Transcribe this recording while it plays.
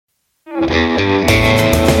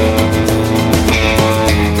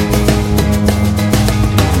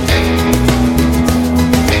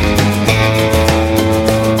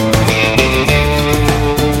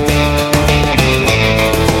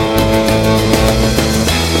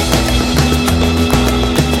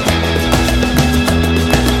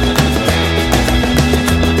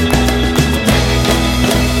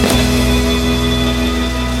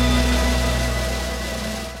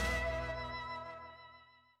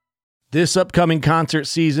This upcoming concert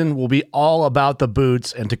season will be all about the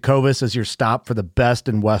boots, and Tecovas is your stop for the best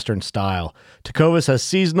in Western style. Tecovas has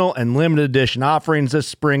seasonal and limited edition offerings this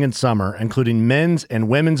spring and summer, including men's and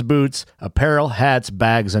women's boots, apparel, hats,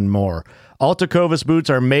 bags, and more. All Tecovas boots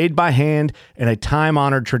are made by hand in a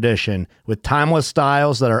time-honored tradition with timeless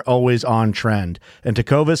styles that are always on trend. And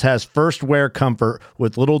Tecovas has first wear comfort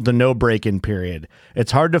with little to no break-in period.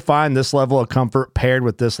 It's hard to find this level of comfort paired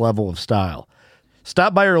with this level of style.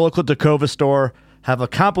 Stop by your local Tecovas store, have a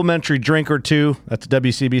complimentary drink or two, that's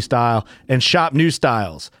WCB style, and shop new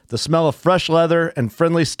styles. The smell of fresh leather and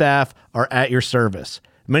friendly staff are at your service.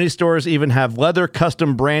 Many stores even have leather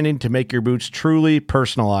custom branding to make your boots truly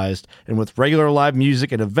personalized. And with regular live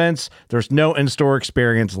music and events, there's no in-store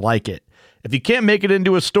experience like it. If you can't make it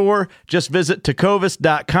into a store, just visit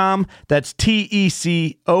tecovas.com. That's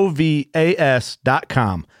TECOVAS.com.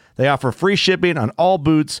 They offer free shipping on all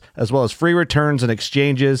boots, as well as free returns and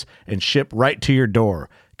exchanges, and ship right to your door.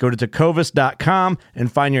 Go to tecovas.com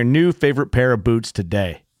and find your new favorite pair of boots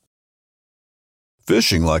today.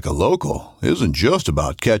 Fishing like a local isn't just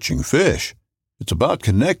about catching fish. It's about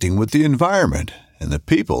connecting with the environment and the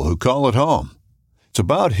people who call it home. It's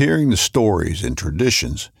about hearing the stories and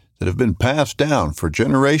traditions that have been passed down for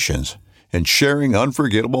generations and sharing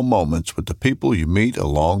unforgettable moments with the people you meet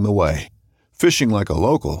along the way. Fishing like a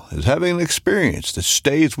local is having an experience that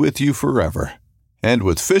stays with you forever. And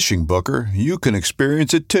with Fishing Booker, you can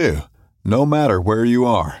experience it too, no matter where you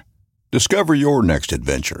are. Discover your next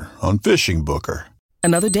adventure on Fishing Booker.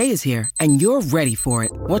 Another day is here, and you're ready for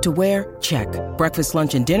it. What to wear? Check. Breakfast,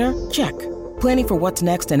 lunch, and dinner? Check. Planning for what's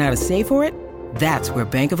next and how to save for it? That's where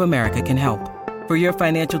Bank of America can help. For your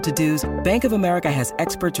financial to-dos, Bank of America has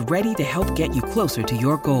experts ready to help get you closer to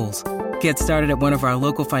your goals. Get started at one of our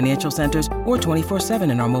local financial centers or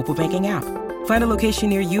 24/7 in our mobile banking app. Find a location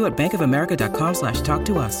near you at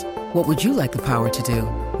bankofamerica.com/talktous. What would you like the power to do?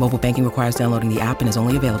 Mobile banking requires downloading the app and is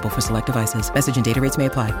only available for select devices. Message and data rates may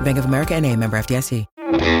apply. Bank of America N.A., member FDIC.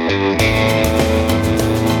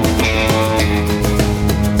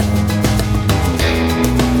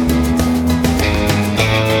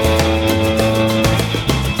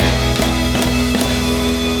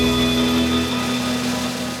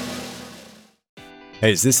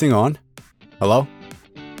 Hey, is this thing on? Hello?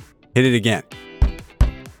 Hit it again.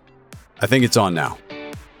 I think it's on now.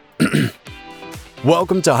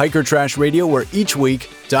 Welcome to Hiker Trash Radio, where each week,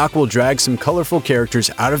 Doc will drag some colorful characters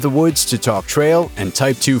out of the woods to talk trail and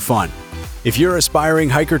Type 2 fun. If you're aspiring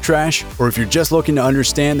hiker trash, or if you're just looking to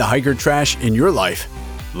understand the hiker trash in your life,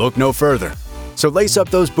 look no further. So lace up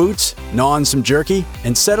those boots, gnaw on some jerky,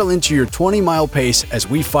 and settle into your 20-mile pace as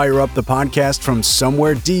we fire up the podcast from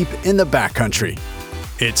somewhere deep in the backcountry.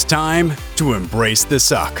 It's time to embrace the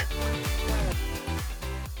suck.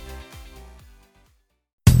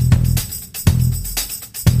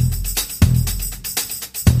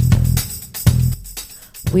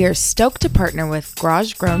 We are stoked to partner with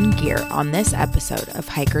Garage Grown Gear on this episode of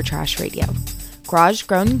Hiker Trash Radio. Garage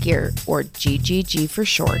Grown Gear, or GGG for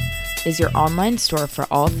short, is your online store for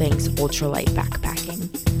all things ultralight backpacking.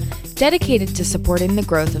 Dedicated to supporting the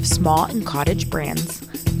growth of small and cottage brands,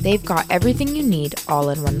 they've got everything you need all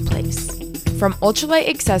in one place. From ultralight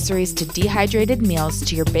accessories to dehydrated meals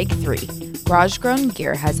to your big three, Garage Grown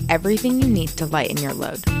Gear has everything you need to lighten your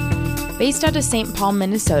load. Based out of St. Paul,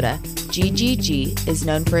 Minnesota, GGG is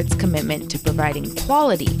known for its commitment to providing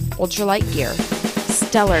quality ultralight gear,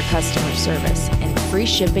 stellar customer service, and free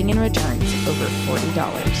shipping and returns over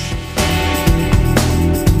 $40.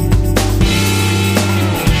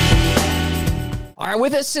 All right,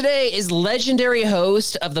 with us today is legendary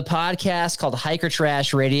host of the podcast called Hiker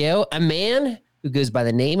Trash Radio, a man who goes by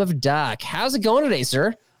the name of Doc. How's it going today,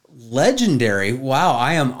 sir? Legendary. Wow,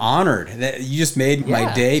 I am honored that you just made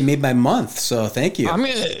my day, made my month. So thank you. I'm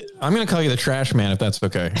gonna call you the Trash Man if that's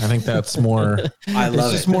okay. I think that's more. I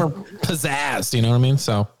love it's just more pizzazzed. You know what I mean?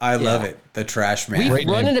 So I love it. The Trash Man. We've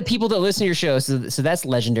run into people that listen to your show, so that's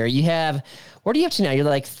legendary. You have. What are you up to now? You're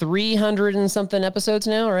like 300 and something episodes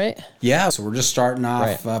now, right? Yeah, so we're just starting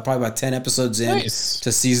off probably about 10 episodes in to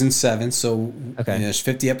season 7. So there's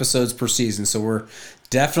 50 episodes per season. So we're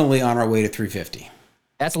definitely on our way to 350.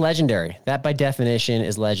 That's legendary. That by definition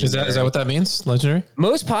is legendary. Is that what that means? Legendary?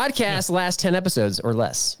 Most podcasts last 10 episodes or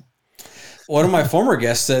less. One of my former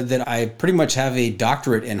guests said that I pretty much have a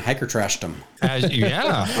doctorate in hiker trashdom.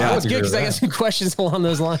 Yeah. That's good because I got some questions along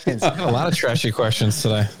those lines. I got a lot of trashy questions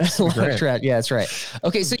today. Yeah, that's right.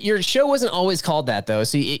 Okay, so your show wasn't always called that, though.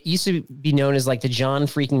 So it used to be known as like the John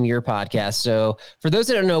Freaking Muir podcast. So for those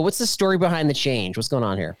that don't know, what's the story behind the change? What's going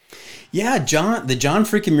on here? Yeah, the John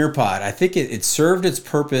Freaking Muir pod. I think it served its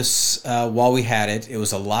purpose while we had it. It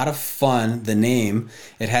was a lot of fun. The name,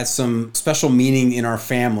 it had some special meaning in our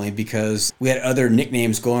family because we had other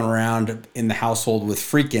nicknames going around in the household with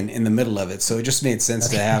freaking in the middle of it. So it just made sense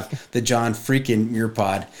to have the John Freaking Muir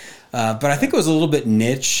pod. But I think it was a little bit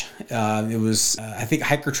niche. It was, I think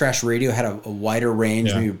Hiker Trash Radio had a wider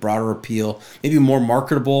range, maybe broader appeal, maybe more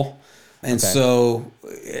marketable. And so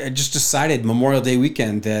I just decided Memorial Day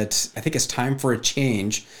weekend that I think it's time for a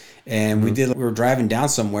change. And we were driving down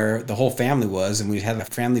somewhere, the whole family was, and we had a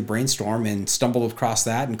family brainstorm and stumbled across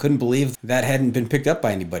that and couldn't believe that hadn't been picked up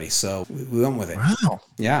by anybody. So we went with it. Wow.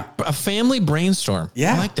 Yeah. A family brainstorm.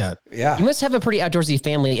 Yeah. I like that. Yeah. You must have a pretty outdoorsy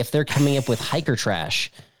family if they're coming up with hiker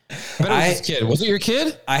trash. But it was this kid. Was it your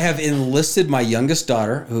kid? I have enlisted my youngest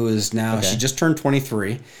daughter, who is now, she just turned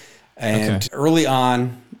 23. And early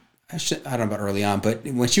on, I don't know about early on, but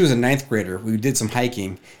when she was a 9th grader, we did some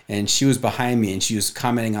hiking, and she was behind me, and she was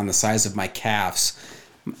commenting on the size of my calves,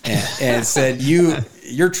 and said,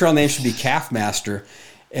 "Your trail name should be Calf Master."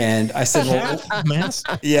 And I said, "Well,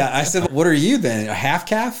 I said, what are you then? A half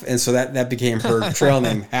calf?" And so that became her trail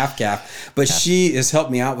name, Half Calf. But she has helped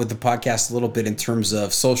me out with the podcast a little bit in terms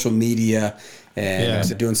of social media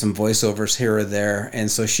and doing some voiceovers here or there. And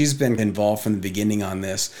so she's been involved from the beginning on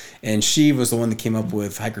this. And she was the one that came up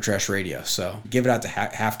with Hiker Trash Radio. So give it out to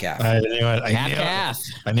Half Calf. I knew it. Half calf.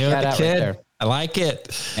 I knew it. The kid. Right, I like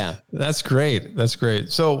it. Yeah. That's great. That's great.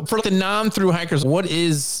 So for the non-through hikers, what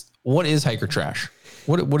is Hiker Trash?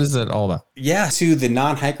 What is that all about? Yeah, to the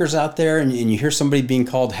non-hikers out there, and you hear somebody being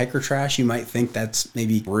called hiker trash, you might think that's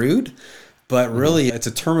maybe rude, but really it's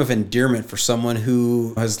a term of endearment for someone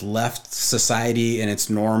who has left society and its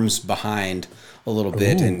norms behind a little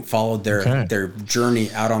bit and followed their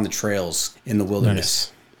journey out on the trails in the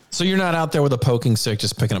wilderness. Nice. So you're not out there with a poking stick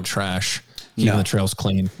just picking up trash, keeping the trails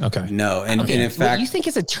clean. Okay. No, and in fact, you think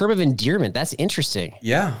it's a term of endearment? That's interesting.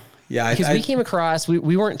 Yeah. Yeah, because we came across,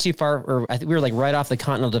 we weren't too far, or I think we were like right off the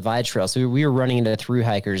Continental Divide Trail. So we were running into through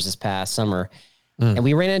hikers this past summer, and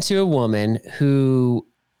we ran into a woman who,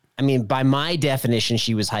 I mean, by my definition,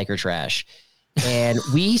 she was hiker trash. And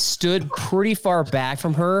we stood pretty far back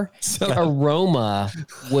from her. The aroma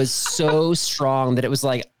was so strong that it was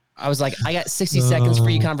like, I was like, I got 60 seconds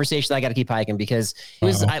free conversation. I got to keep hiking because it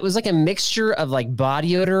was like a mixture of like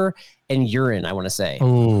body odor and urine, I want to say.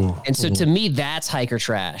 Ooh. And so to me, that's hiker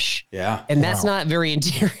trash. Yeah. And that's not very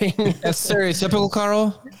endearing. That's stereotypical,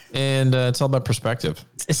 Carl. And it's all about perspective.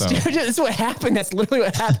 It's what happened. That's literally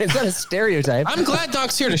what happened. It's not a stereotype. I'm glad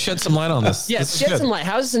Doc's here to shed some light on this. Yes, shed some light.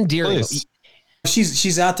 How is this endearing? Please.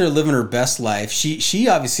 She's out there living her best life. She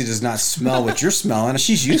obviously does not smell what you're smelling.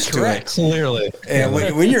 She's used to it. Clearly. And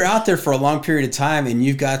when you're out there for a long period of time and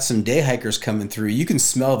you've got some day hikers coming through, you can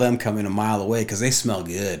smell them coming a mile away because they smell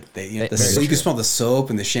good. You can smell the soap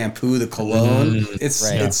and the shampoo, the cologne.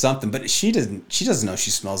 It's something. But she doesn't know she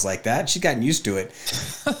smells like that. She's gotten used to it.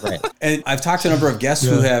 Right. And I've talked to a number of guests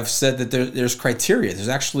who have said that there's criteria. There's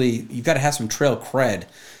actually, you've got to have some trail cred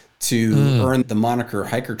to earn the moniker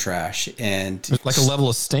hiker trash. And like a level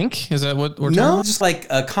of stink? Is that what we're talking about? No, just like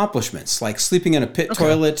accomplishments, like sleeping in a pit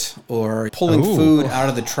toilet or pulling food out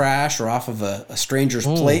of the trash or off of a stranger's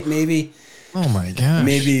plate, maybe. Oh my gosh.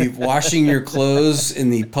 Maybe washing your clothes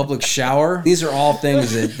in the public shower. These are all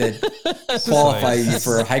things that qualify you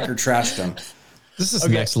for a hiker trashdom. This is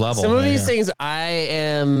next level. Some of these things I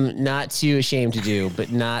am not too ashamed to do,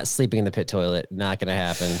 but not sleeping in the pit toilet, not going to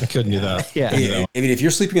happen. I couldn't do that. Yeah. I mean, if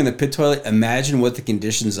you're sleeping in the pit toilet, imagine what the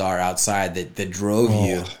conditions are outside that drove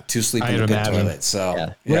you to sleep in the pit toilet.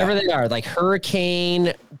 So whatever they are, like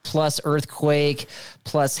hurricane plus earthquake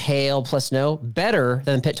plus hail plus snow, better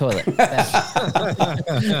than pit toilet.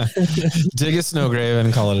 Dig a snow grave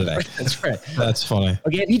and call it a day. That's right. That's funny.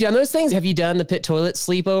 Okay, have you done those things? Have you done the pit toilet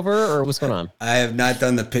sleepover or what's going on? I have not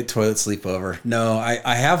done the pit toilet sleepover. No,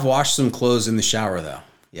 I have washed some clothes in the shower though.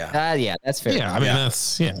 Yeah. Yeah, that's fair. Yeah, I mean,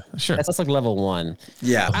 that's sure. That's like level 1.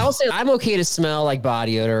 Yeah. I will say I'm okay to smell like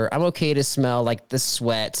body odor. I'm okay to smell like the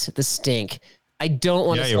sweat, the stink. I don't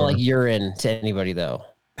want to smell like urine to anybody though.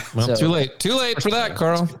 Well, So- too late. Too late for that,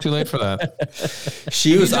 Carl. Too late for that.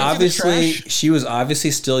 She was not gonna obviously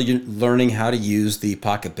trash? still learning how to use the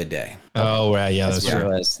pocket bidet. Oh, right. Yeah, that's what it true.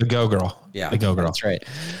 was. The Go Girl. Yeah. The Go Girl. That's right.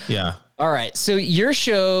 Yeah. All right. So your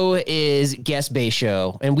show is guest based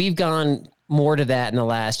show, and we've gone more to that in the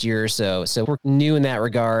last year or so. So we're new in that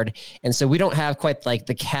regard. And so we don't have quite like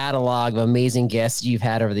the catalog of amazing guests you've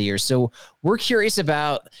had over the years. So we're curious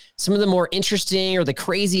about some of the more interesting or the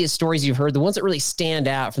craziest stories you've heard, the ones that really stand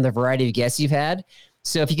out from the variety of guests you've had.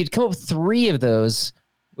 So if you could come up with 3 of those,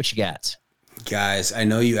 what you got? Guys, I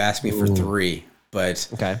know you asked me for 3, but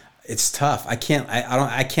Okay. it's tough. I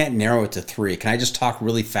can't narrow it to 3. Can I just talk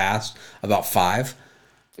really fast about 5?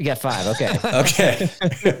 You got 5. Okay.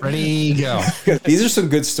 Okay. Ready, go. These are some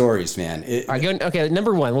good stories, man. All right, okay.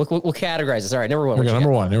 Number 1. We'll categorize this. All right. Number 1. Here we go.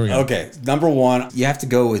 Number 1. Here we go. Okay. Number 1, you have to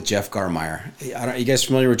go with Jeff Garmeyer. You guys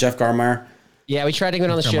familiar with Jeff Garmeyer? Yeah, we tried to get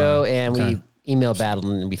on the show and we email battled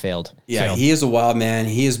and we failed. Yeah, he is a wild man.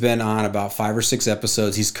 He has been on about 5 or 6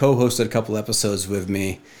 episodes. He's co-hosted a couple episodes with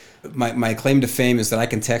me. My claim to fame is that I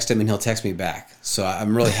can text him and he'll text me back. So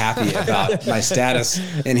I'm really happy about my status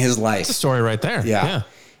in his life. That's a story right there. Yeah.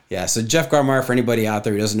 So Jeff Garmeyer, for anybody out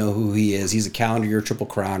there who doesn't know who he is, he's a calendar year Triple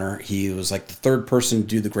Crowner. He was like the 3rd person to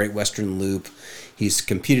do the Great Western Loop. He's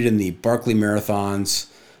competed in the Barkley Marathons.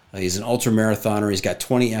 He's an ultra marathoner. He's got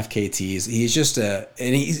 20 FKTs. He's just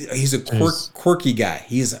he's a quirky guy.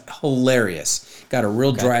 He's hilarious. Got a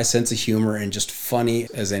real dry sense of humor and just funny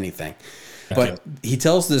as anything. But he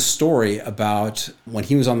tells this story about when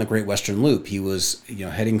he was on the Great Western Loop. He was,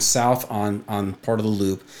 heading south on part of the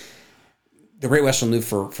loop. The Great Western Loop,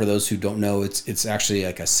 for those who don't know, it's actually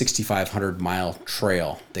like a 6,500 mile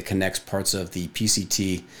trail that connects parts of the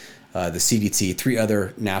PCT, the CDT, 3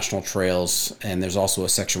 other national trails, and there's also a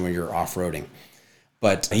section where you're off-roading.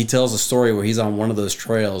 But he tells a story where he's on one of those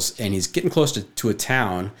trails and he's getting close to a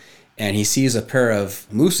town, and he sees a pair of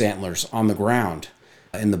moose antlers on the ground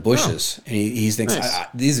in the bushes, and he thinks, nice.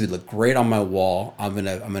 These would look great on my wall. I'm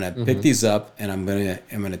gonna pick these up, and I'm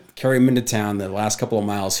gonna carry them into town the last couple of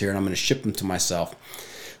miles here, and I'm gonna ship them to myself.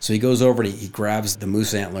 So he goes over and he grabs the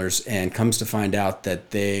moose antlers and comes to find out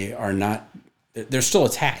that they're still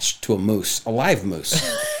attached to a moose, a live moose,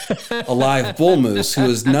 a live bull moose who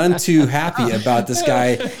is none too happy about this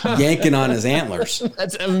guy yanking on his antlers.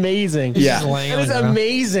 That's amazing. Yeah. That is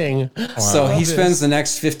amazing. So he spends the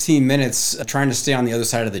next 15 minutes trying to stay on the other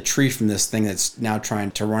side of the tree from this thing that's now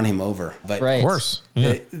trying to run him over. But Right. Of course.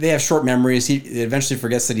 Yeah. they have short memories. He eventually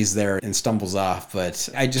forgets that he's there and stumbles off. But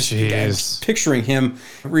I'm just picturing him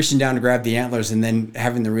reaching down to grab the antlers and then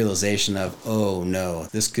having the realization of, oh no,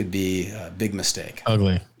 this could be a big mistake.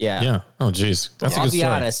 Ugly. Yeah. Yeah. Oh, geez. That's a I'll good be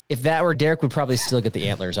story. honest. If that were Derek, would probably still get the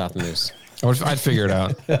antlers off the moose. I'd figure it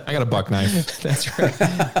out. I got a buck knife. That's right.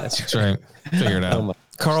 That's right. Figure it out.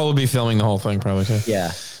 Carl will be filming the whole thing probably too.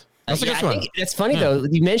 Yeah. That's a good I one. think it's funny though.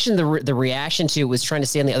 You mentioned the reaction to it was trying to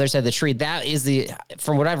stay on the other side of the tree. That is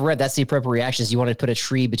from what I've read, that's the appropriate reaction. Is you want to put a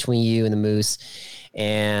tree between you and the moose,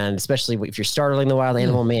 and especially if you're startling the wild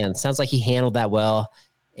animal. Man, sounds like he handled that well.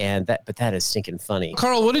 But that is stinking funny.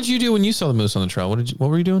 Carl, what did you do when you saw the moose on the trail? What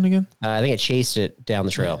were you doing again? I think I chased it down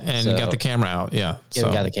the trail And you got the camera out. Yeah. Yeah,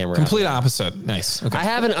 we got the camera out. Complete opposite. Nice. Okay. I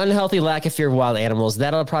have an unhealthy lack of fear of wild animals.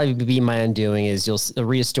 That'll probably be my undoing. Is you'll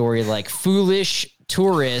read a story like foolish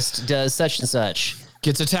tourist does such and such.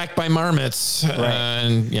 Gets attacked by marmots. Right.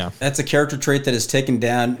 And yeah. That's a character trait that has taken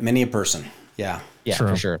down many a person. Yeah. Yeah, True.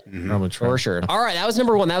 for sure. Probably true. For sure. All right, that was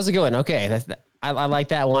number 1. That was a good one. Okay, I like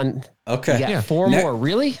that one. Okay. You got 4 more.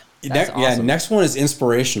 Really? That's Yeah, awesome. next one is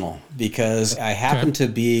inspirational because I happened to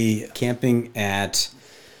be camping at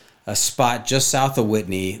a spot just south of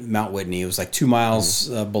Mount Whitney. It was like 2 miles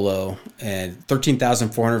below and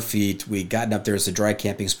 13,400 feet. We gotten up there. It's a dry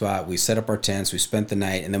camping spot. We set up our tents. We spent the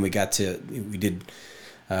night, and then we did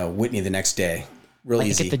Whitney the next day. Real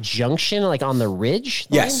easy. At the junction, like on the ridge?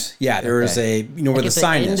 Line? Yes. Yeah. There is where Like the at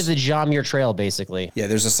sign the end is. of the John Muir Trail, basically. Yeah,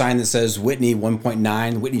 there's a sign that says Whitney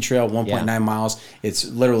 1.9, Whitney Trail 1.9 miles. It's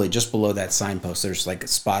literally just below that signpost. There's like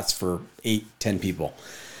spots for 8-10 people.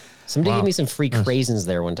 Somebody gave me some free craisins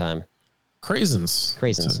there one time. Craisins.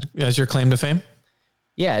 Craisins. That's your claim to fame?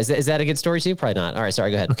 Yeah, is that a good story too? Probably not. All right,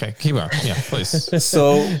 sorry, go ahead. Okay, keep on. Yeah, please.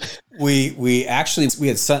 So we had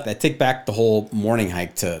I take back the whole morning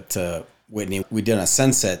hike to Whitney. We did a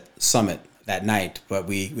sunset summit that night, but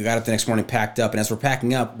we got up the next morning, packed up, and as we're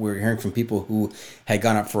packing up, we were hearing from people who had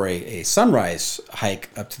gone up for a sunrise hike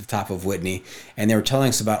up to the top of Whitney, and they were telling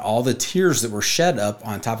us about all the tears that were shed up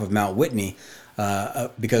on top of Mount Whitney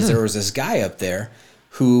because there was this guy up there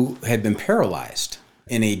who had been paralyzed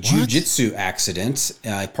in a jiu-jitsu accident,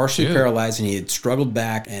 partially paralyzed, and he had struggled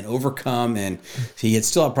back and overcome, and he had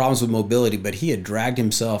still had problems with mobility, but he had dragged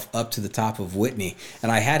himself up to the top of Whitney.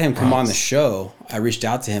 And I had him come on the show. I reached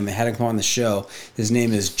out to him and had him come on the show. His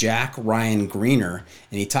name is Jack Ryan Greener,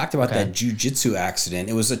 and he talked about that jiu-jitsu accident.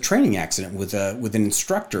 It was a training accident with an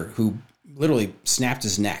instructor who literally snapped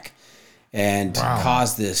his neck and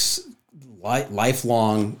caused this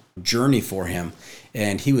lifelong journey for him.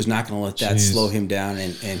 And he was not going to let that slow him down.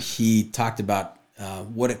 And he talked about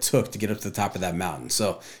what it took to get up to the top of that mountain.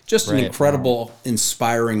 So just an incredible,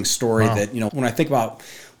 inspiring story that,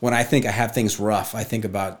 when I think I have things rough, I think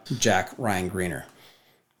about Jack Ryan Greener.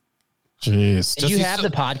 Jeez. Did you have the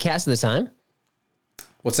podcast at the time?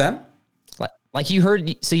 What's that? Like you heard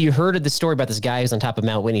of the story about this guy who's on top of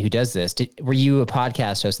Mount Whitney who does this. Were you a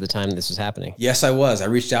podcast host at the time this was happening? Yes, I was. I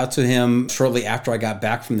reached out to him shortly after I got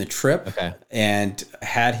back from the trip and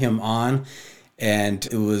had him on. And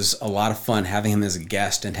it was a lot of fun having him as a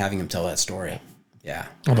guest and having him tell that story. Yeah.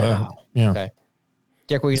 Yeah. Okay.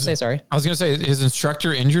 Derek, what were you going to say? Sorry. I was going to say his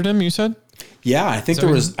instructor injured him, you said? Yeah, I think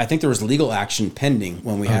there was legal action pending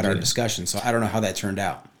when we had our discussion. So I don't know how that turned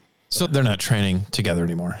out. So they're not training together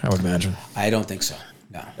anymore, I would imagine. I don't think so.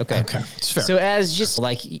 No. Okay. It's fair. So as just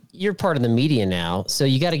like you're part of the media now, so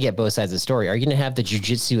you got to get both sides of the story. Are you going to have the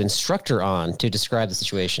jiu-jitsu instructor on to describe the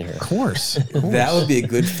situation here? Of course. That would be a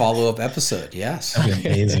good follow-up episode. Yes. That'd be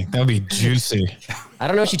amazing. That would be juicy. I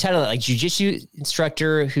don't know what you title it, like jiu-jitsu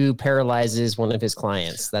instructor who paralyzes one of his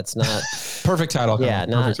clients. That's not perfect title. Yeah,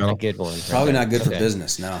 not a good one. Probably not good for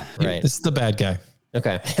business. No. Right. This is the bad guy.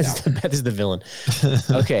 Okay. This is the villain.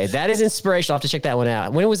 Okay. That is inspirational. I'll have to check that one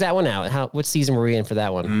out. When was that one out? What season were we in for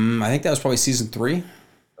that one? I think that was probably season 3.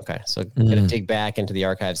 Okay. So gonna dig back into the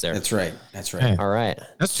archives there. That's right. Hey. All right.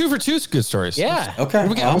 That's 2 for 2 good stories. Yeah. Okay. What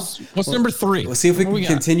we got? What's number 3? Let's see if we can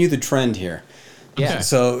continue the trend here. Yeah. Okay.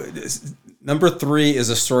 So number 3 is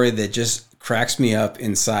a story that just cracks me up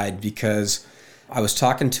inside because I was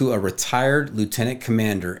talking to a retired lieutenant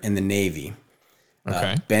commander in the Navy,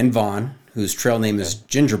 Ben Vaughn, whose trail name is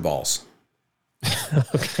Ginger Balls.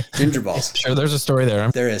 Ginger Balls. Sure, there's a story there.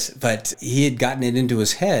 There is, but he had gotten it into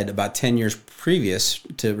his head about 10 years previous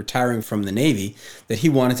to retiring from the Navy that he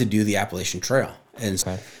wanted to do the Appalachian Trail. And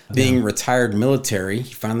being retired military,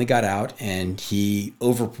 he finally got out and he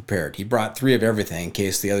over-prepared. He brought 3 of everything in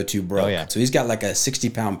case the other 2 broke. So he's got like a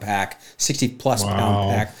 60-pound pack, 60-plus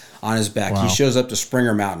pound pack on his back. He shows up to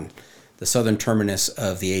Springer Mountain, the southern terminus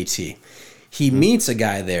of the AT. He meets a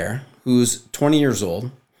guy there who's 20 years old,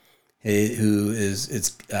 it's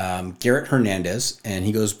Garrett Hernandez, and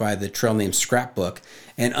he goes by the trail name Scrapbook.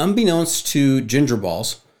 And unbeknownst to Ginger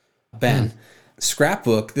Balls, Ben,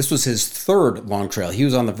 Scrapbook, this was his 3rd long trail. He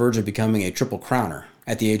was on the verge of becoming a triple crowner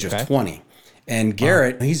at the age of 20. And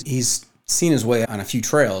Garrett, he's seen his way on a few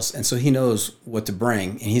trails, and so he knows what to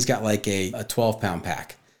bring, and he's got like a 12-pound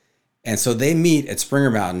pack. And so they meet at Springer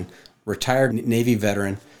Mountain, retired Navy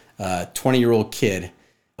veteran, 20-year-old kid.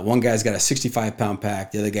 One guy's got a 65-pound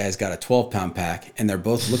pack. The other guy's got a 12-pound pack. And they're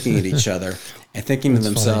both looking at each other and thinking to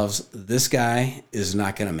themselves, this guy is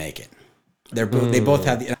not going to make it. They both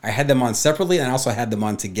had I had them on separately and I also had them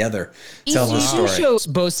on together. Telling the story. Shows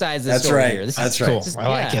both sides of the story here. That's right. Cool. I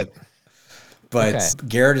like it. But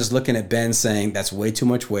Garrett is looking at Ben saying, that's way too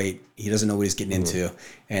much weight. He doesn't know what he's getting into.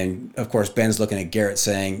 And, of course, Ben's looking at Garrett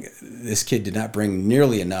saying, this kid did not bring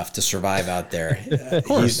nearly enough to survive out there.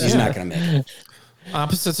 He's not going to make it.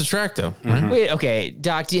 Opposites attract, though. Wait, okay.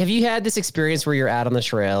 Doc, have you had this experience where you're out on the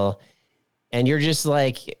trail and you're just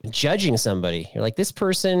like judging somebody? You're like, this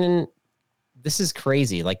person, this is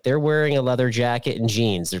crazy. Like they're wearing a leather jacket and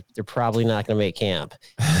jeans. They're probably not going to make camp.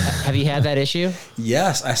 Have you had that issue?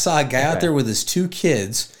 Yes. I saw a guy out there with his 2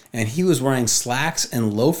 kids and he was wearing slacks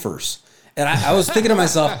and loafers. And I was thinking to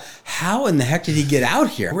myself, how in the heck did he get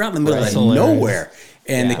out here? We're out in the middle of nowhere.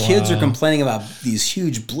 And the kids are complaining about these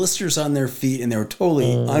huge blisters on their feet, and they were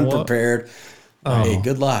totally unprepared. Hey,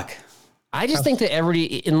 good luck. I just think that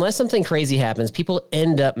unless something crazy happens, people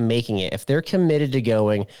end up making it. If they're committed to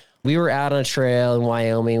going, we were out on a trail in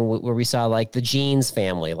Wyoming where we saw like the jeans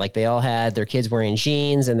family. Like they all had their kids wearing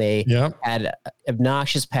jeans, and they had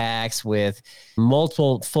obnoxious packs with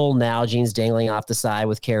multiple full Nalgene's dangling off the side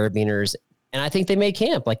with carabiners. And I think they made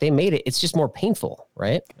camp. Like they made it. It's just more painful,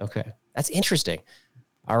 right? Okay. That's interesting.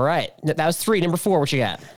 All right. That was 3. Number 4, what you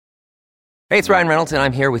got? Hey, it's Ryan Reynolds, and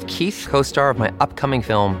I'm here with Keith, co-star of my upcoming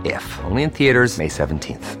film, If, only in theaters May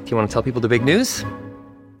 17th. Do you want to tell people the big news?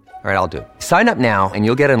 All right, I'll do it. Sign up now and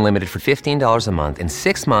you'll get unlimited for $15 a month and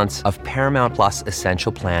 6 months of Paramount Plus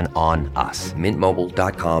Essential Plan on us.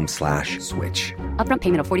 MintMobile.com/switch. Upfront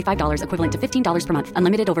payment of $45 equivalent to $15 per month.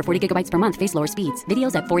 Unlimited over 40 gigabytes per month. Face lower speeds.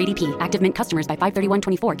 Videos at 480p. Active Mint customers by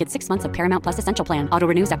 531.24 get 6 months of Paramount Plus Essential Plan. Auto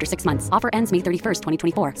renews after 6 months. Offer ends May 31st,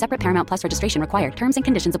 2024. Separate Paramount Plus registration required. Terms and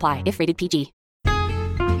conditions apply if rated PG.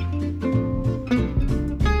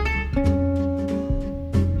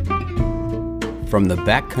 From the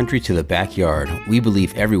backcountry to the backyard, we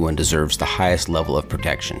believe everyone deserves the highest level of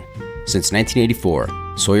protection. Since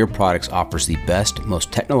 1984, Sawyer Products offers the best,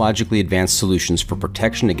 most technologically advanced solutions for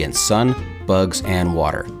protection against sun, bugs, and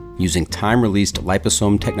water, using time-released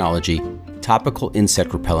liposome technology, topical insect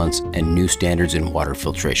repellents, and new standards in water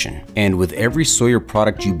filtration. And with every Sawyer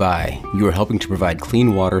product you buy, you are helping to provide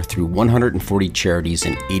clean water through 140 charities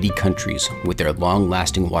in 80 countries with their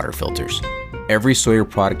long-lasting water filters. Every Sawyer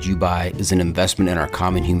product you buy is an investment in our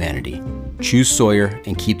common humanity. Choose Sawyer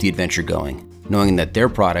and keep the adventure going, knowing that their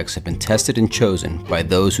products have been tested and chosen by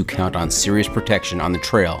those who count on serious protection on the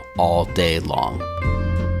trail all day long.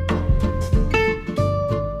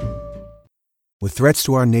 With threats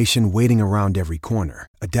to our nation waiting around every corner,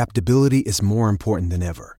 adaptability is more important than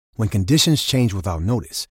ever. When conditions change without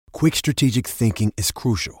notice, quick strategic thinking is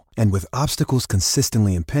crucial. And with obstacles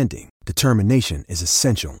consistently impending, determination is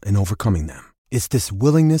essential in overcoming them. It's this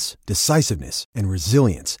willingness, decisiveness, and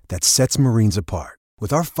resilience that sets Marines apart.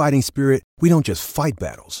 With our fighting spirit, we don't just fight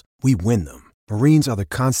battles, we win them. Marines are the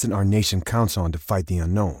constant our nation counts on to fight the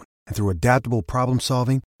unknown. And through adaptable problem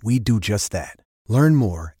solving, we do just that. Learn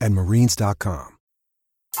more at marines.com.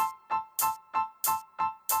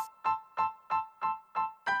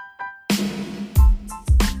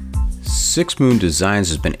 Six Moon Designs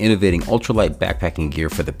has been innovating ultralight backpacking gear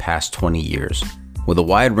for the past 20 years. With a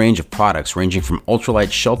wide range of products ranging from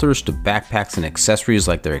ultralight shelters to backpacks and accessories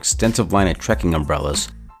like their extensive line of trekking umbrellas,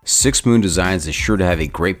 Six Moon Designs is sure to have a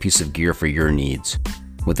great piece of gear for your needs.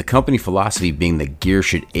 With the company philosophy being that gear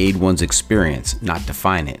should aid one's experience, not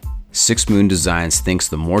define it, Six Moon Designs thinks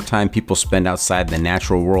the more time people spend outside the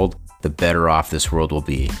natural world, the better off this world will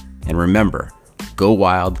be. And remember, go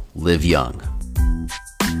wild, live young.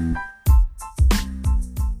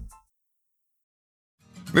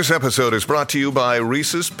 This episode is brought to you by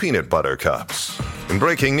Reese's Peanut Butter Cups. In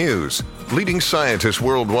breaking news, leading scientists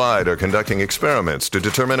worldwide are conducting experiments to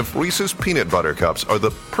determine if Reese's Peanut Butter Cups are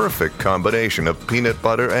the perfect combination of peanut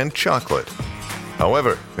butter and chocolate.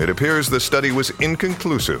 However, it appears the study was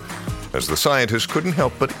inconclusive, as the scientists couldn't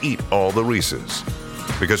help but eat all the Reese's.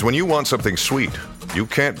 Because when you want something sweet, you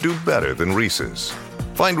can't do better than Reese's.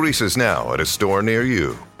 Find Reese's now at a store near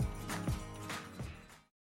you.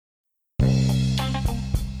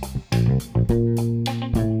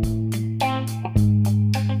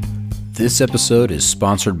 This episode is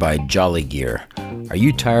sponsored by Jolly Gear. Are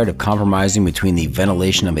you tired of compromising between the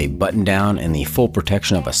ventilation of a button-down and the full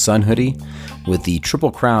protection of a sun hoodie? With the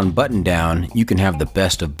Triple Crown button-down, you can have the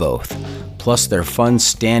best of both. Plus, their fun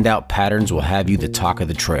standout patterns will have you the talk of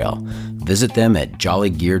the trail. Visit them at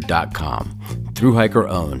jollygear.com. Thru Hiker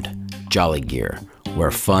owned, Jolly Gear,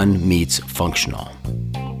 where fun meets functional.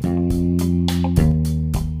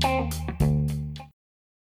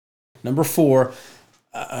 Number 4,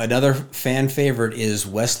 another fan favorite is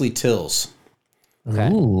Wesley Tills. Okay.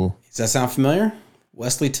 Ooh. Does that sound familiar?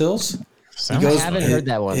 Wesley Tills? I haven't heard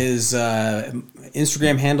that one. His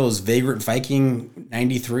Instagram handle is Vagrant Viking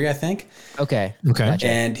 93, I think. Okay. Gotcha.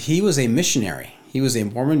 And he was a missionary. He was a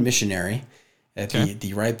Mormon missionary at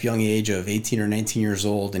the ripe young age of 18 or 19 years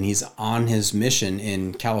old. And he's on his mission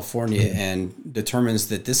in California and determines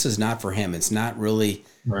that this is not for him. It's not really,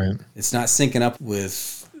 it's not syncing up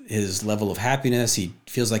with his level of happiness. He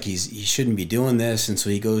feels like he shouldn't be doing this. And so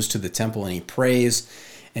he goes to the temple and he prays.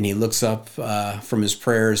 And he looks up from his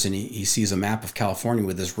prayers and he sees a map of California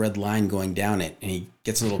with this red line going down it. And he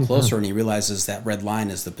gets a little closer and he realizes that red line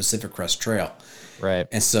is the Pacific Crest Trail. Right.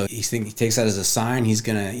 And so he takes that as a sign. He's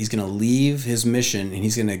gonna leave his mission and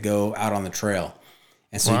he's gonna go out on the trail.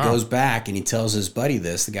 And so he goes back and he tells his buddy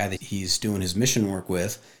this, the guy that he's doing his mission work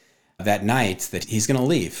with, that night, that he's gonna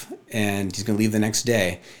leave. And he's gonna leave the next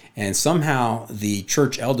day. And somehow the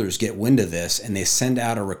church elders get wind of this and they send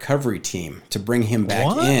out a recovery team to bring him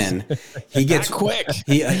back in. He gets quick.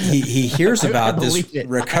 He hears about this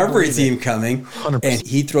recovery team coming 100%. And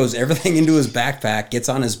he throws everything into his backpack, gets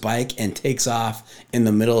on his bike and takes off in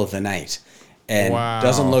the middle of the night. And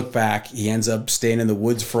doesn't look back. He ends up staying in the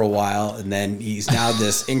woods for a while. And then he's now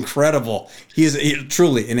this incredible, he's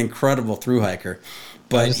truly an incredible thru hiker.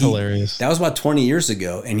 But That's hilarious. That was about 20 years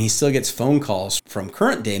ago, and he still gets phone calls from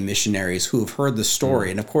current day missionaries who have heard the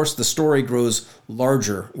story. And of course, the story grows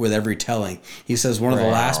larger with every telling. He says one of the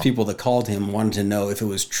last people that called him wanted to know if it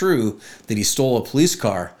was true that he stole a police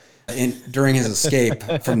car during his escape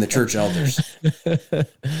from the church elders.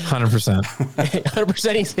 100%.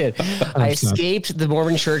 100% he did. 100%. I escaped the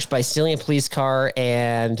Mormon church by stealing a police car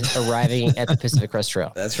and arriving at the Pacific Crest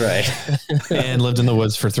Trail. That's right. And lived in the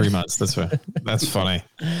woods for 3 months. That's right. That's funny.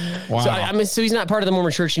 Wow. So he's not part of the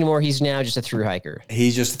Mormon church anymore. He's now just a through hiker.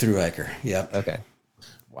 He's just a through hiker. Yep. Okay.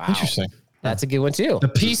 Wow. Interesting. That's a good one too. The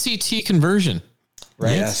PCT conversion.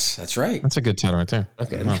 Right. Yes, that's right. That's a good title right there.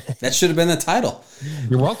 Okay. Wow. That should have been the title.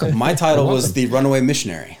 You're welcome. My title was The Runaway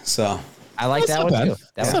Missionary. So I like that one too.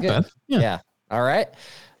 That was good. Bad. Yeah. All right.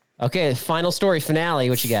 Okay. Final story finale.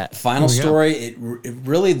 What you got? Final story. It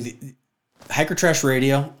really, Hiker Trash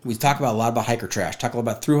Radio. We talk about a lot about hiker trash. Talk a lot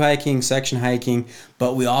about through hiking, section hiking,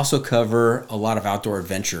 but we also cover a lot of outdoor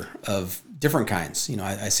adventure of different kinds. You know,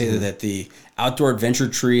 I say that the outdoor adventure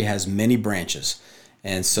tree has many branches.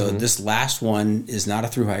 And so this last one is not a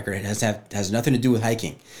through hiker. It has nothing to do with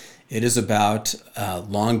hiking. It is about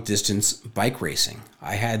long distance bike racing.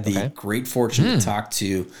 I had the great fortune to talk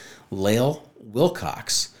to Lael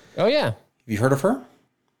Wilcox. Oh yeah. Have you heard of her?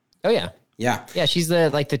 Oh yeah. Yeah. Yeah. She's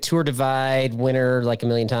the Tour Divide winner like a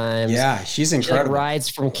million times. Yeah. She's incredible. She rides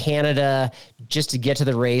from Canada just to get to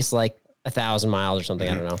the race, like 1,000 miles or something.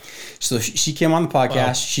 I don't know. So she came on the podcast.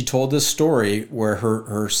 Wow. She told this story where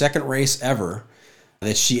her second race ever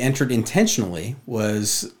that she entered intentionally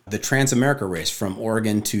was the Trans-America race from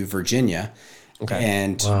Oregon to Virginia. Okay.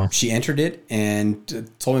 And she entered it and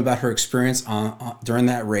told me about her experience during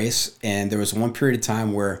that race. And there was one period of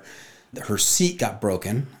time where her seat got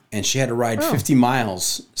broken and she had to ride 50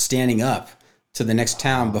 miles standing up to the next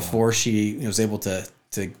town before she was able to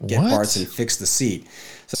get parts and fix the seat.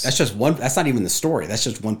 So that's just one. That's not even the story. That's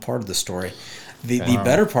just one part of the story. The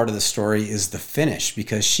better part of the story is the finish,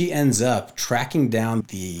 because she ends up tracking down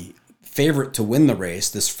the favorite to win the race,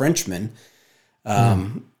 this Frenchman,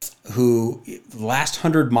 who the last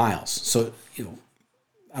 100 miles. So,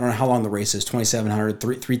 I don't know how long the race is, 2,700,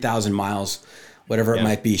 3,000 miles, whatever it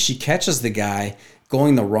might be. She catches the guy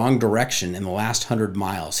going the wrong direction in the last 100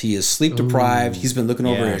 miles. He is sleep deprived. He's been looking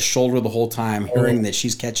over his shoulder the whole time, hearing that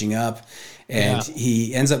she's catching up. And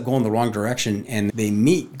he ends up going the wrong direction, and they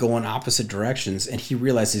meet going opposite directions, and he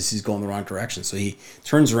realizes he's going the wrong direction. So he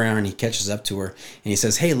turns around and he catches up to her, and he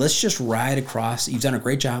says, "Hey, let's just ride across. You've done a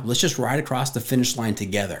great job. Let's just ride across the finish line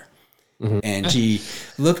together." And she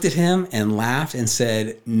looked at him and laughed and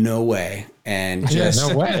said, "No way," and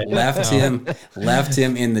just left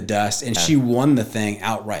him in the dust. And she won the thing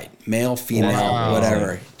outright, male, female,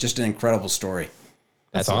 whatever. Just an incredible story.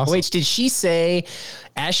 That's awesome. Wait, did she say,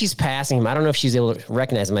 as she's passing him, I don't know if she's able to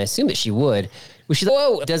recognize him. I assume that she would. Was she like,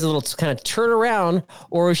 whoa, does a little kind of turn around,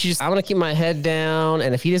 or was she just, I'm going to keep my head down,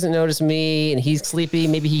 and if he doesn't notice me and he's sleepy,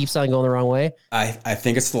 maybe he keeps on going the wrong way? I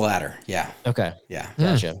think it's the latter. Yeah. Okay. Yeah.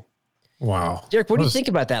 Gotcha. Wow. Derek, what do you think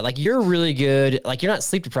about that? Like, you're really good. Like, you're not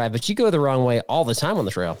sleep deprived, but you go the wrong way all the time on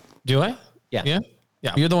the trail. Do I? Yeah. Yeah.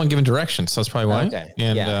 Yeah, you're the one giving directions, so that's probably why. Okay.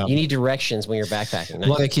 And you need directions when you're backpacking.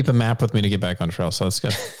 Well, I keep a map with me to get back on trail, so that's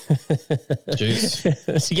good.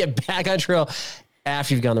 Jeez. So you get back on trail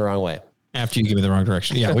after you've gone the wrong way. After you give me the wrong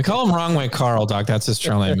direction. Yeah, we call him Wrong Way Carl, Doc. That's his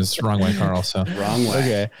trail name is Wrong Way Carl. So wrong way.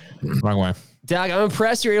 Okay. Wrong way. Doc, I'm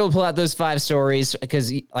impressed you're able to pull out those 5 stories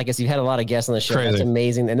because I guess you've had a lot of guests on the show. Crazy. That's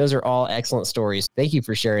amazing. And those are all excellent stories. Thank you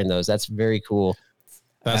for sharing those. That's very cool.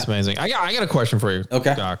 That's amazing. I got a question for you,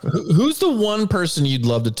 okay, Doc. Who's the one person you'd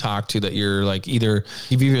love to talk to that you're like either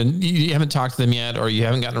you haven't talked to them yet or you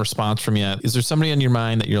haven't gotten a response from yet? Is there somebody on your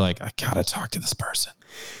mind that you're like, I gotta talk to this person?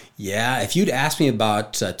 Yeah, if you'd asked me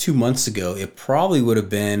about 2 months ago, it probably would have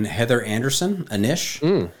been Heather Anderson, Anish,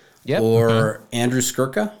 or Andrew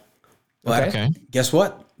Skirka. But guess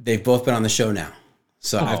what? They've both been on the show now.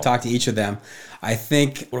 So I've talked to each of them. I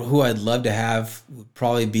think who I'd love to have would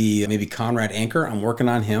probably be maybe Conrad Anker. I'm working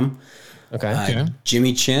on him. Okay.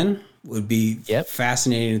 Jimmy Chin would be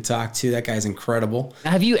fascinating to talk to. That guy's incredible.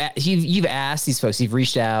 Have you've asked these folks, you've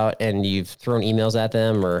reached out and you've thrown emails at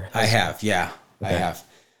them, or? I have. Yeah, I have.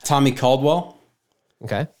 Tommy Caldwell.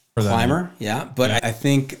 Okay. Climber. Yeah. But I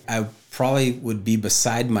think I probably would be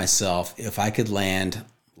beside myself if I could land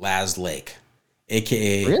Laz Lake,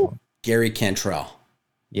 AKA Gary Cantrell.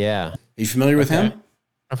 Yeah. Are you familiar with him?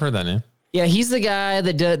 I've heard that name. Yeah, he's the guy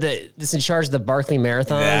that's in charge of the Barkley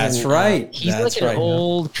Marathon. That's right. He's like an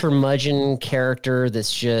old curmudgeon character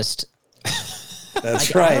that's just...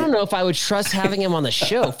 That's right. I don't know if I would trust having him on the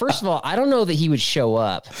show. First of all, I don't know that he would show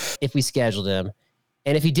up if we scheduled him.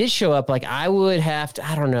 And if he did show up, like I would have to,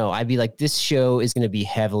 I don't know. I'd be like, this show is going to be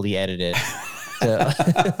heavily edited.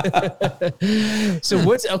 So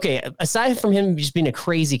what's okay? Aside from him just being a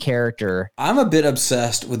crazy character, I'm a bit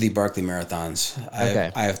obsessed with the Barkley Marathons.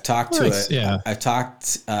 I've talked to it. Yeah. I've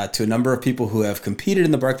talked to a number of people who have competed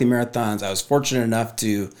in the Barkley Marathons. I was fortunate enough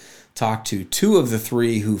to talk to 2 of the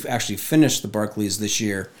 3 who've actually finished the Barkleys this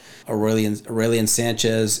year. Aurelian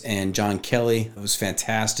Sanchez and John Kelly. It was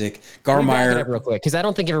fantastic. Garmeyer. Real quick, because I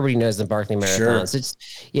don't think everybody knows the Barkley Marathons.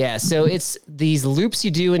 Sure. So it's these loops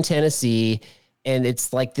you do in Tennessee, and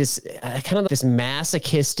it's like this kind of this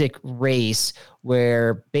masochistic race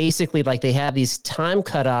where basically like they have these time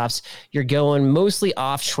cutoffs. You're going mostly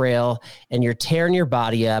off trail and you're tearing your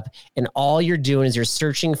body up, and all you're doing is you're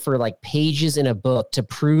searching for like pages in a book to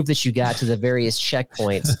prove that you got to the various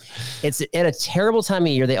checkpoints. It's at a terrible time of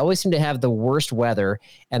year. They always seem to have the worst weather,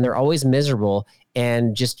 and they're always miserable.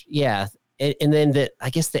 And just, and then I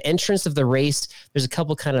guess the entrance of the race, there's a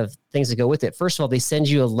couple kind of things that go with it. First of all, they send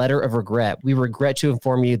you a letter of regret. We regret to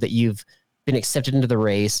inform you that you've been accepted into the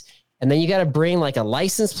race. And then you got to bring like a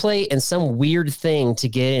license plate and some weird thing to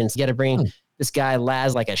get in. So you got to bring this guy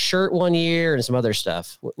Laz like a shirt one year and some other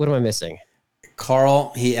stuff. What am I missing?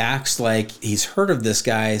 Carl, he acts like he's heard of this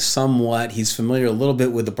guy somewhat. He's familiar a little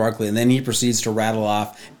bit with the Barkley, and then he proceeds to rattle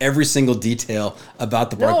off every single detail about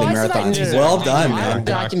the Barkley Marathons. Well done, man.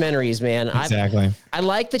 Documentaries, man. Exactly. I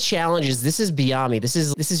like the challenges. This is beyond me. This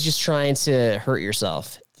is just trying to hurt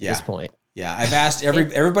yourself at this point. Yeah, I've asked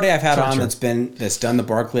everybody I've had on that's done the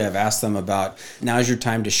Barkley. I've asked them about now's your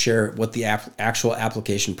time to share what the actual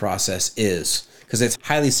application process is, because it's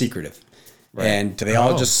highly secretive. Right. And they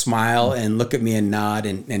all just smile and look at me and nod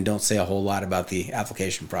and don't say a whole lot about the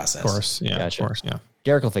application process. Of course, yeah. Gotcha. Of course, yeah.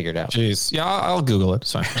 Derek will figure it out. Jeez, yeah, I'll Google it.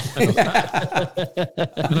 It's fine.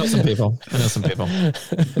 I know some people.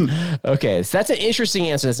 Okay, so that's an interesting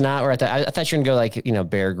answer. That's not where I thought you were gonna go like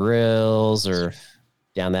Bear Grylls or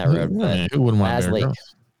down that road. But who wouldn't want Bear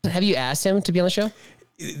Grylls? Have you asked him to be on the show?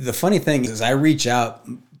 The funny thing is, I reach out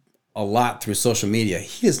a lot through social media.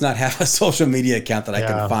 He does not have a social media account that I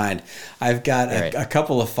can find. I've got a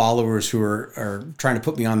couple of followers who are trying to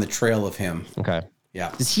put me on the trail of him. Okay.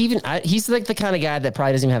 Yeah. Does he even? He's like the kind of guy that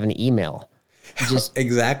probably doesn't even have an email. Just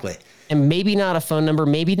exactly. And maybe not a phone number.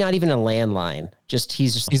 Maybe not even a landline.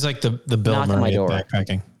 He's like the Bill Murray of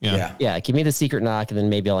backpacking. Yeah. Give me the secret knock, and then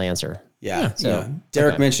maybe I'll answer. Yeah. So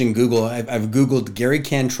Derek mentioned Google. I've Googled Gary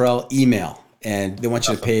Cantrell email, and they want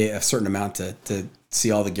you to pay a certain amount to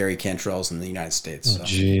see all the Gary Cantrells in the United States. So.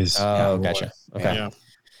 Jeez. Gotcha. Okay. Yeah.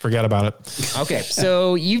 Forget about it. Okay.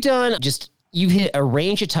 So you've hit a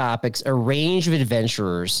range of topics, a range of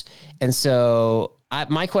adventurers. And so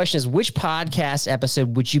my question is, which podcast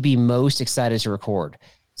episode would you be most excited to record?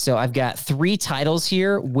 So I've got 3 titles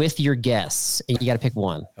here with your guests, and you got to pick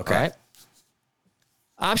one. Okay. All right?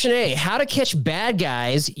 Option A, how to catch bad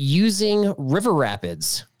guys using river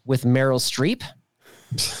rapids with Meryl Streep.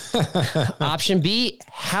 Option B,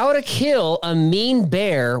 how to kill a mean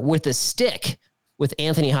bear with a stick with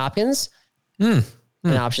Anthony Hopkins. And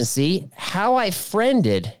option C, how I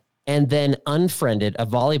friended and then unfriended a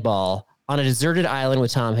volleyball on a deserted island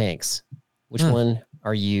with Tom Hanks. Which one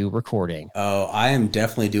are you recording? Oh, I am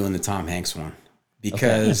definitely doing the Tom Hanks one,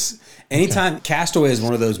 because anytime Castaway is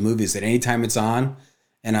one of those movies that anytime it's on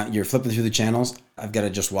and you're flipping through the channels, I've got to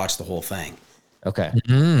just watch the whole thing. Okay.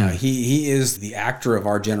 Now, he is the actor of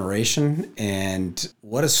our generation, and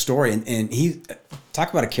what a story. And he, talk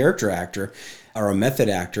about a character actor or a method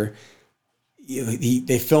actor.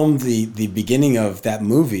 They filmed the beginning of that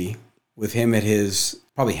movie with him at his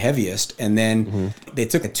probably heaviest, and then they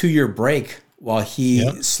took a 2-year break while he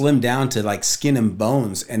slimmed down to like skin and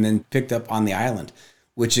bones, and then picked up on the island,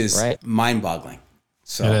 which is mind-boggling.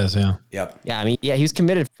 So it is, yeah. Yep. Yeah, I mean, he was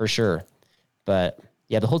committed for sure, but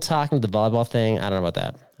yeah, the whole talking to the volleyball thing, I don't know about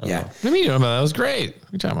that. What do you mean you don't know about that? That was great. What are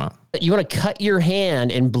you talking about? You want to cut your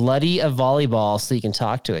hand and bloody a volleyball so you can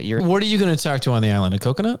talk to it. What are you going to talk to on the island? A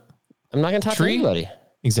coconut? I'm not going to talk to anybody.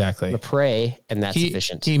 Exactly. I'm going to pray, and that's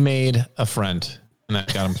sufficient. He made a friend, and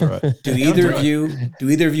that got him through it. Do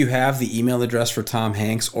either of you have the email address for Tom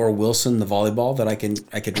Hanks or Wilson, the volleyball, that I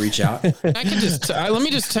could reach out? I could just let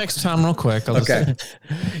me just text Tom real quick.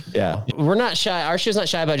 Yeah, we're not shy. Our show's not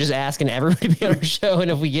shy about just asking everybody to be on our show,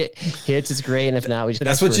 and if we get hits, it's great, and if not, we just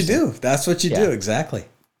That's what you do. That's what you do. Exactly.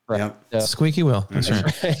 Right. Yep. So, Squeaky wheel. That's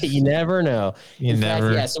right. you never know. You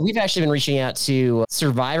never. Yeah. So we've actually been reaching out to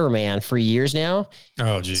Survivor Man for years now.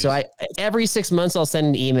 Oh, geez. So every 6 months I'll send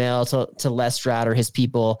an email to Les Stroud or his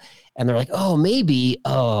people, and they're like, "Oh, maybe.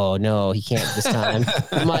 Oh no, he can't this time."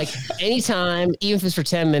 I'm like, "Anytime, even if it's for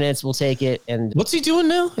 10 minutes, we'll take it." And what's he doing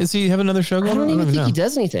now? Is he have another show going on? I don't even think know. he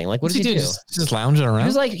does anything. Like, what does he do? Just lounging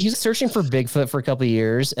around. He was searching for Bigfoot for a couple of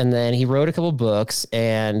years, and then he wrote a couple of books,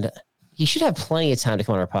 and he should have plenty of time to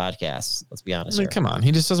come on our podcast. Let's be honest. Come on,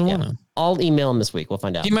 he just doesn't want to. I'll email him this week. We'll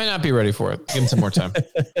find out. He might not be ready for it. Give him some more time.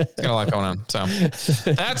 He's got a lot going on. So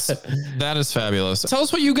that is fabulous. Tell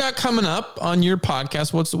us what you got coming up on your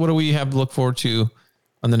podcast. What do we have to look forward to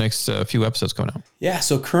on the next few episodes coming out? Yeah,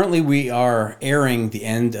 so currently we are airing the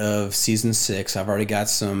end of season 6. I've already got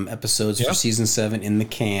some episodes for season 7 in the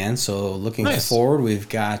can. So looking forward, we've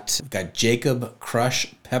got Jacob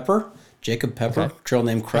Pepper, trail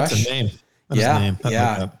name Crush. That's a name.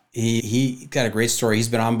 Yeah. He got a great story. He's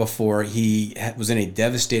been on before. He was in a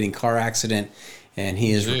devastating car accident, and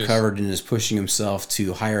he has recovered and is pushing himself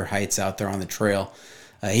to higher heights out there on the trail.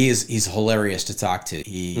 He's hilarious to talk to.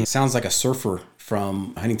 He sounds like a surfer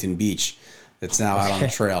from Huntington Beach that's now out on the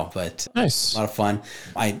trail, but nice. A lot of fun.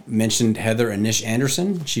 I mentioned Heather Anish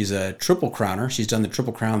Anderson. She's a Triple Crowner. She's done the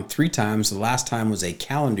Triple Crown 3 times. The last time was a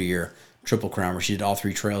calendar year Triple Crown where she did all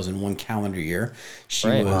 3 trails in one calendar year. She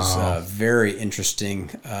was a very interesting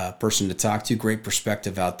person to talk to. Great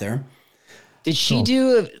perspective out there. Did she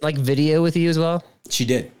do a video with you as well? She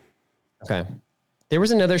did. Okay. There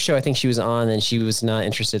was another show I think she was on, and she was not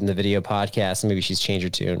interested in the video podcast, and maybe she's changed her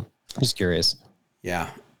tune. I'm just curious.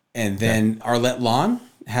 Yeah. And then Arlette Lawn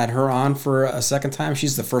had her on for a second time.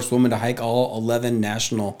 She's the first woman to hike all 11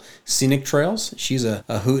 national scenic trails. She's a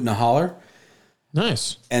hoot and a holler.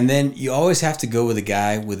 Nice. And then you always have to go with a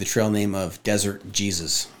guy with the trail name of Desert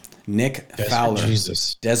Jesus. Nick Fowler.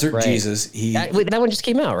 Desert Jesus. That one just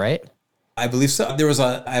came out, right? I believe so.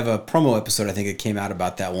 I have a promo episode, I think it came out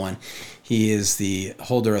about that one. He is the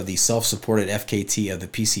holder of the self-supported FKT of the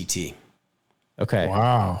PCT. Okay.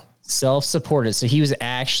 Wow. Self-supported. So he was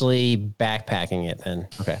actually backpacking it then.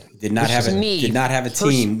 Okay. Did not have a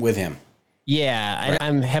team with him. Yeah.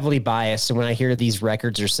 I'm heavily biased. And when I hear these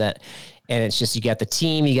records are set and it's just, you got the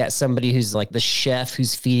team, you got somebody who's like the chef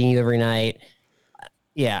who's feeding you every night.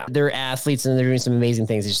 Yeah. They're athletes and they're doing some amazing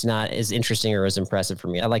things. It's just not as interesting or as impressive for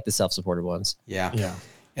me. I like the self-supported ones. Yeah. Yeah.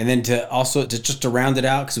 And then to round it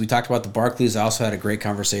out, because we talked about the Barkleys, I also had a great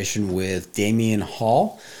conversation with Damian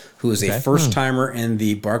Hall, who is a first-timer in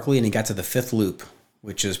the Barkley, and he got to the 5th loop,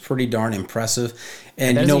 which is pretty darn impressive.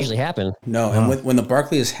 And that doesn't usually happen. No, and when the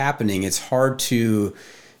Barkley is happening, it's hard to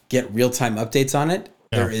get real-time updates on it.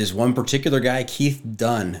 Yeah. There is one particular guy, Keith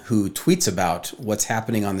Dunn, who tweets about what's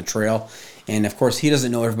happening on the trail. And, of course, he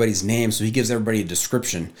doesn't know everybody's name, so he gives everybody a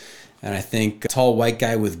description. And I think tall white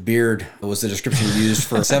guy with beard was the description used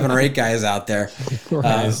for 7 or 8 guys out there.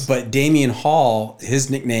 Nice. But Damian Hall, his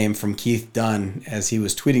nickname from Keith Dunn, as he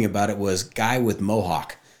was tweeting about it, was Guy with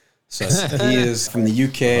Mohawk. So he is from the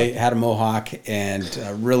UK, had a mohawk, and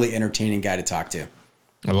a really entertaining guy to talk to.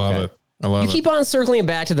 I love it. You keep on circling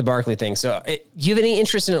back to the Barkley thing. So do you have any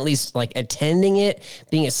interest in at least like attending it,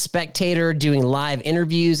 being a spectator, doing live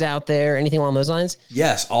interviews out there, anything along those lines?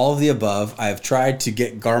 Yes, all of the above. I've tried to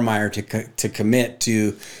get Garmeyer to commit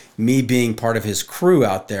to me being part of his crew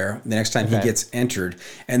out there the next time he gets entered.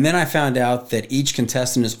 And then I found out that each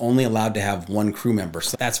contestant is only allowed to have 1 crew member.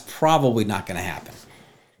 So that's probably not going to happen.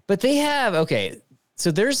 But they have, so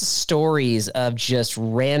there's stories of just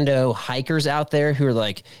rando hikers out there who are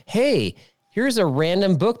like, hey, here's a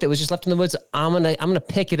random book that was just left in the woods. I'm gonna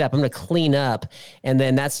pick it up. I'm gonna clean up. And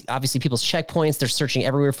then that's obviously people's checkpoints. They're searching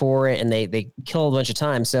everywhere for it and they kill a bunch of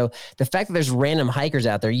time. So the fact that there's random hikers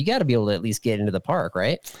out there, you got to be able to at least get into the park,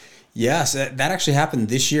 right? Yes, that actually happened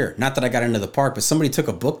this year. Not that I got into the park, but somebody took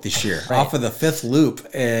a book this year off of the 5th loop,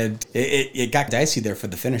 and it got dicey there for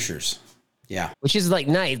the finishers. Yeah. Which is like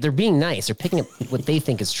nice. They're being nice. They're picking up what they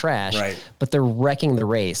think is trash, but they're wrecking the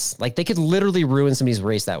race. Like they could literally ruin somebody's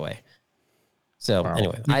race that way. So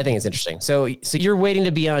anyway, I think it's interesting. So you're waiting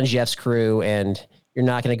to be on Jeff's crew and you're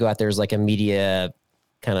not going to go out there as like a media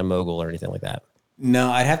kind of mogul or anything like that.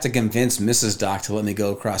 No, I'd have to convince Mrs. Doc to let me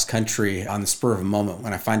go across country on the spur of a moment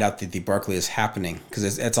when I find out that the Barkley is happening,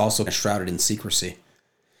 because it's also shrouded in secrecy.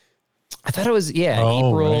 I thought it was,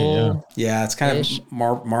 April. Right, yeah, it's kind of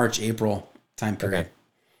March, April time period. Okay.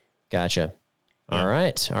 Gotcha. All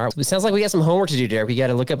right. It sounds like we got some homework to do, Derek. We got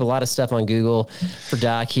to look up a lot of stuff on Google for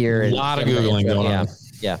Doc here. A lot of Googling going on.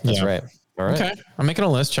 Yeah, that's right. All right. Okay. I'm making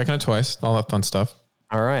a list, checking it twice, all that fun stuff.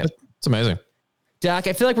 All right. It's amazing. Doc,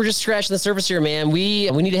 I feel like we're just scratching the surface here, man. We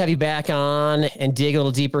need to have you back on and dig a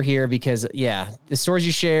little deeper here because, the stories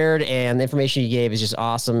you shared and the information you gave is just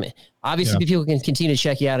awesome. Obviously, people can continue to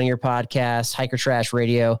check you out on your podcast, Hiker Trash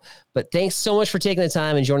Radio. But thanks so much for taking the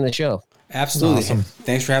time and joining the show. Absolutely. Awesome.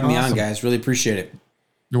 Thanks for having me on, guys. Really appreciate it.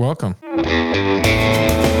 You're welcome.